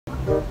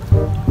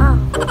Ah,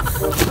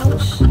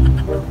 ouch.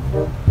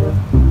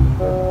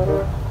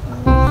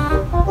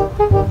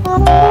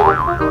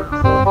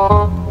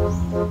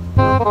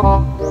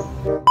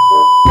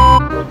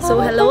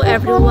 So hello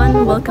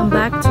everyone, welcome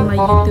back to my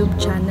YouTube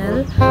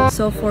channel.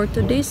 So for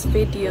today's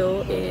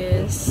video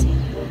is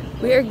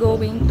we are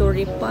going to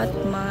repot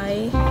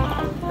my,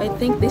 I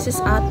think this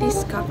is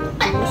Ati's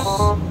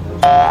cactus.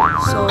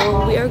 So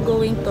we are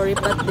going to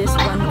repot this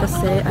one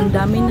kasi ang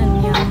dami na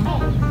niyang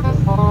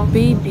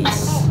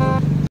babies.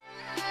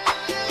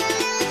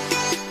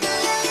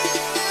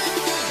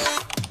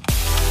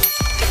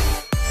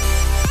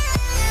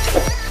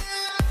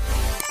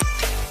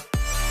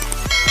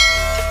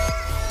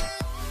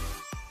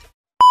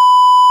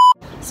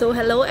 So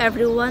hello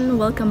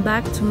everyone, welcome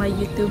back to my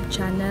YouTube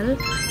channel.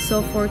 So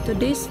for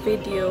today's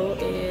video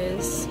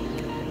is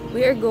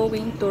we are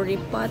going to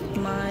repot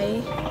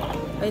my,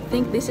 I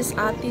think this is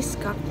Ati's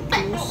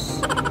cactus.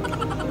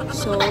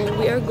 So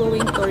we are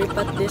going to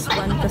repot this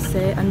one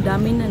kasi ang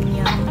dami na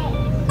niyang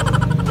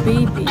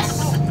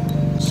babies.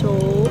 So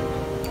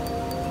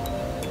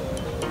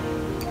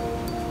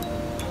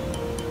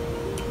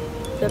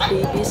the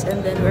babies,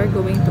 and then we're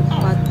going to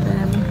pot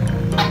them.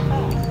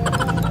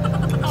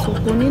 So,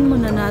 kunin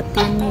muna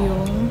natin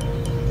yung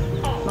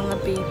mga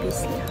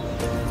babies niya.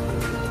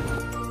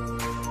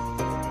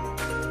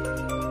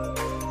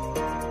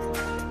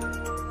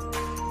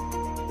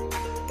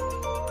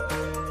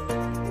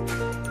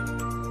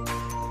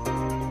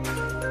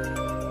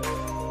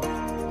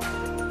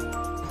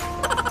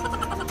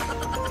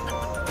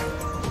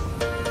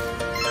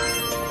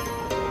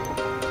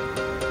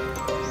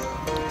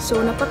 So,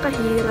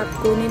 napakahirap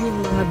kunin yung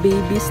mga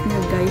babies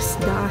niya guys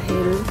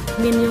dahil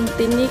yung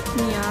tinik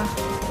niya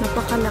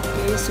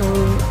napakalaki, so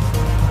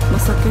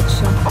masakit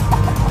siya.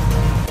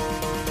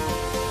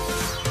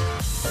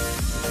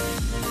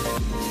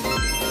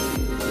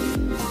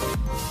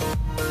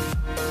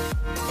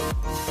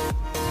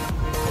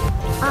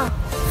 Ah,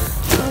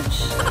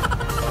 ouch.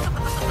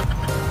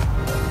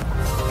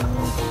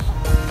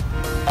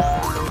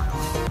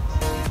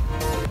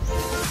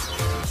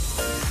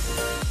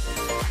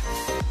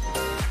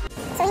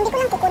 So hindi ko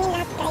lang kukunin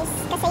lahat guys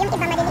kasi yung iba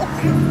maliliit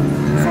pa.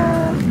 So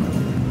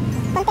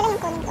konti lang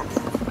yung kunin ko.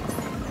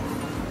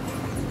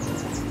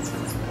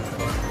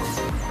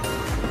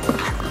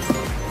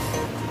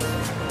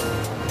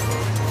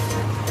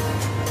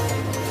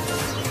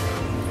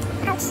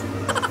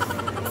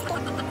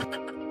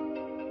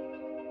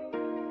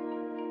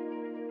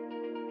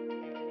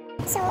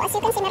 So, as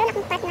you can see, meron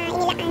akong pot na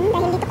inilaan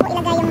dahil dito ko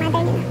ilagay yung mother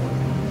nila.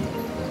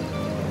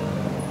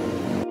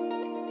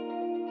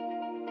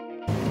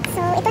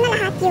 So, ito na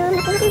lahat yung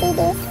nakuha ng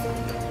babies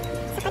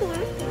sa kanya.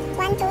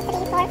 1, 2,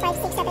 3, 4, 5,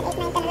 6, 7, 8,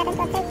 9, 10, 11,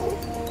 12,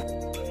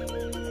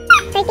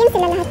 13. 13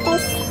 sila lahat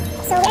guys.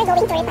 So, we are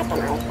going to repot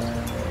them all.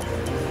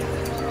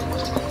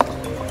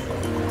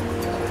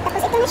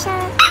 Tapos ito na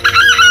siya.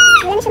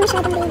 Wala na siya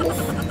masyadong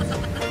babies.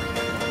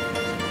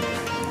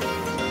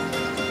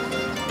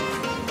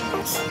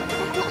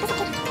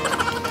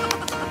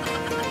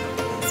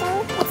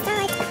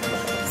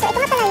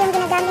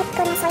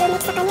 Ko na soil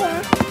mix sa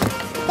kanila.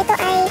 Ito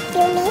ay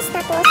pumice,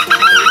 tapos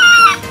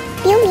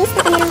pumice,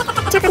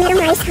 tsaka merong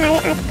rice hull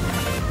at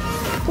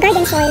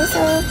garden soil.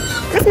 So,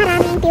 mas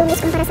maraming pumice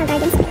kumpara sa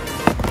garden soil.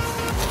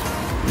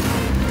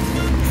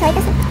 So,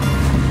 ito sa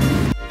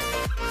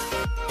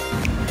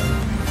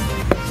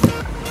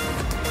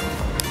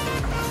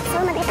So,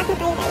 mag-repack na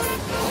tayo guys.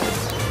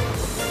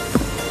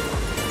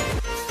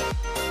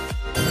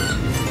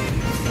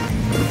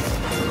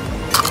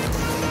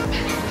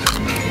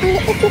 Ang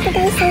liit nito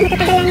guys, so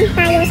matatagalan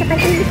tayo sa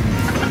pag-ano.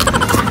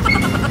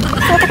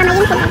 So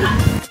kakamayin ko lang.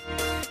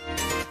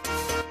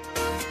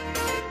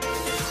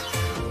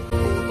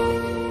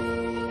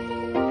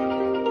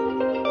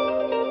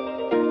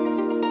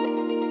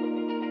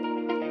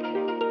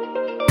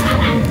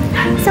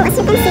 So as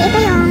you can see, ito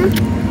yung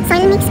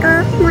soil mix ko,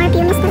 more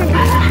pumice talaga.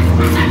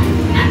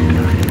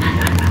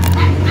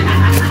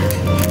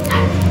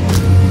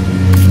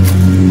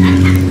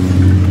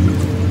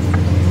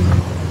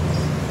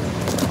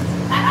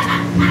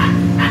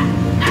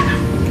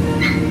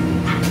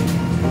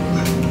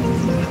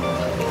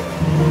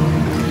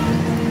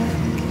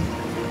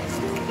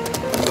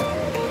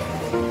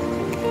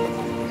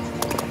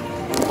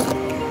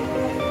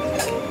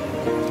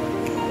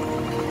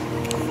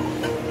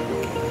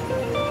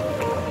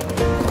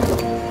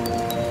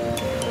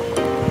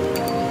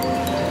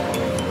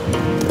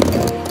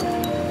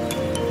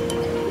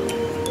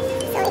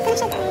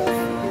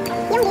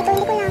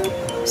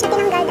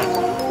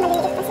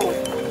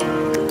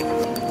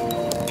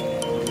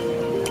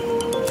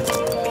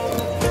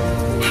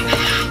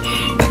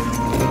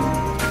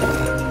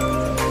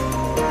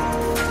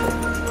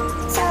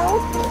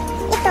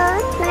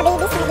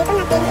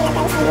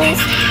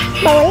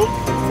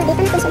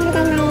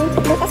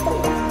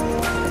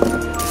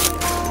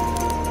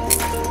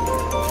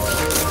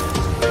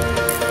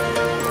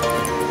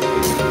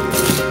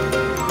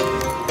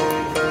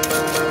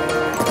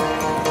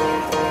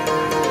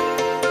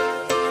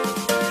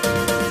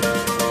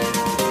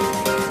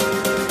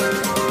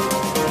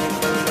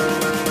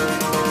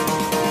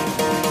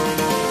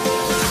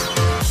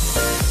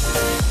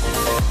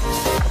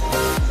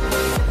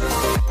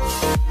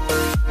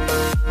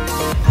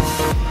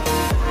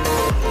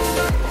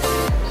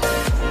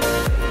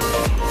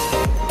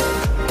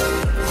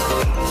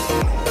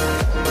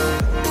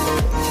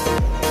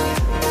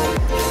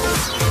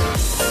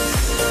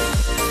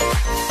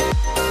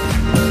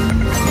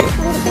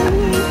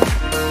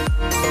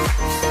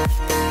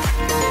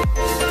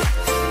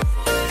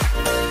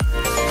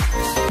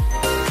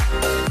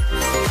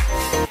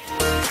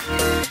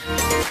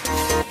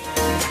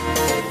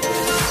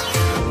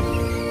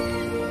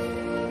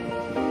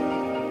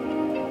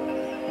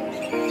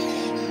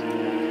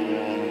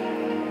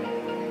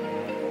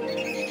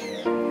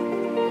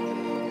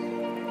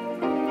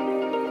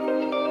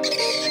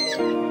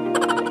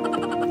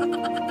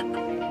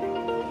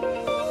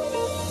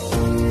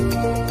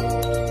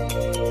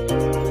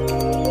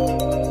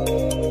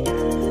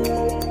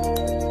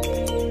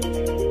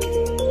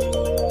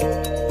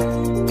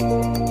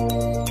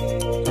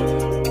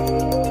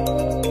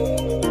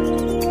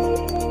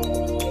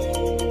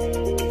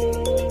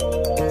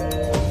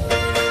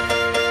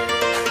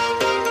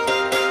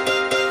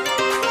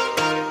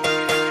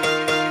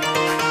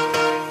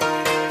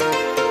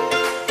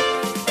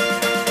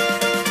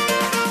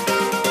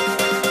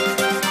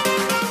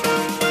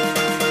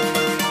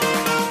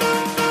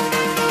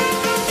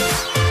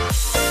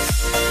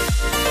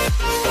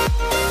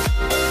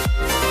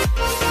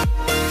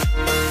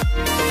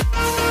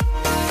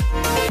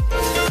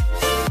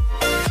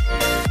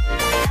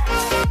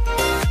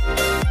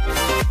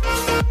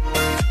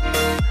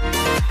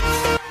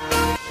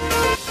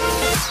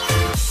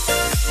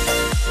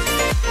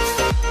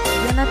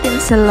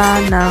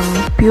 sila ng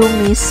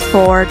pumice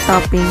for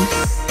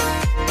toppings.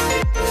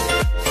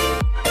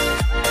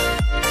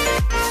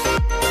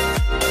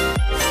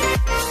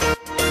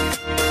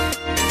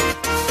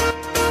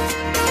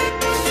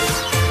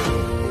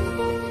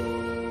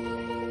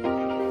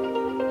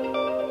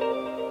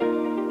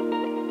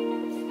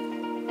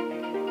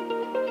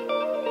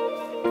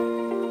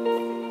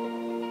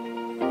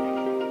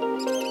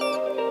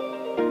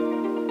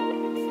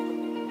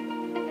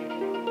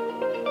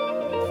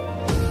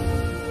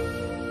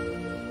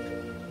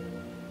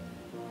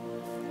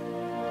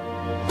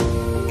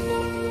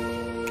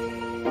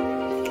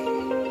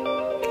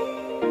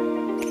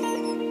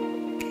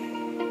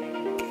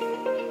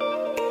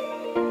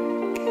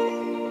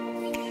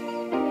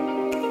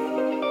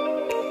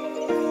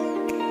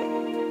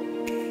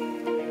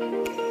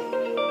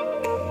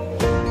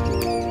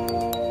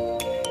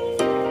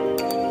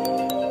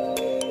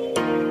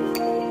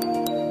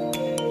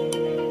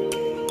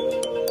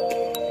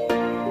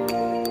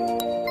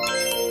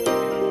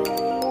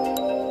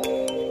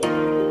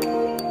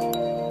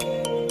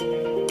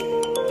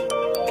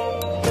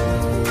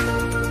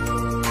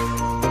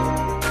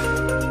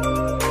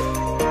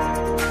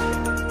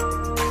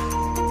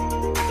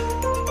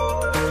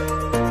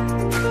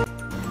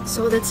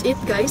 So that's it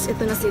guys,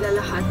 ito na sila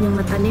lahat yung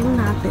natanim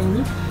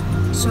natin.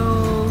 So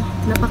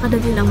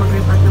napakadali lang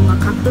mag-repot ng mga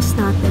cactus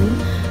natin.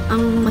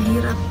 Ang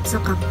mahirap sa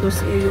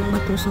cactus ay yung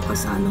matusok ka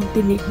sa anong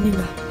tinik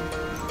nila.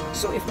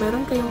 So if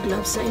meron kayong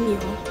gloves sa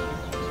inyo,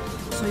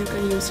 so you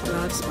can use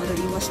gloves para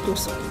iwas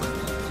tusok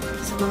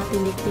sa mga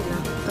tinik nila.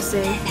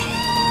 Kasi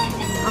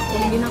ako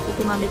hindi na ako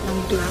gumamit ng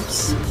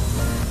gloves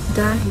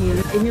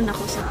dahil immune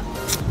ako sa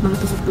mga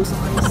tusok-tusok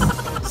guys.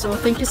 So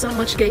thank you so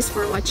much guys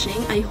for watching.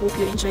 I hope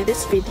you enjoyed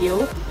this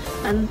video.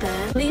 And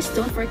then please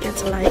don't forget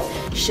to like,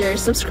 share,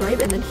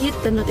 subscribe, and then hit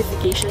the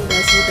notification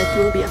bell so that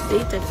you will be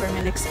updated for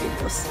my next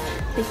videos.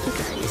 Thank you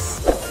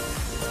guys.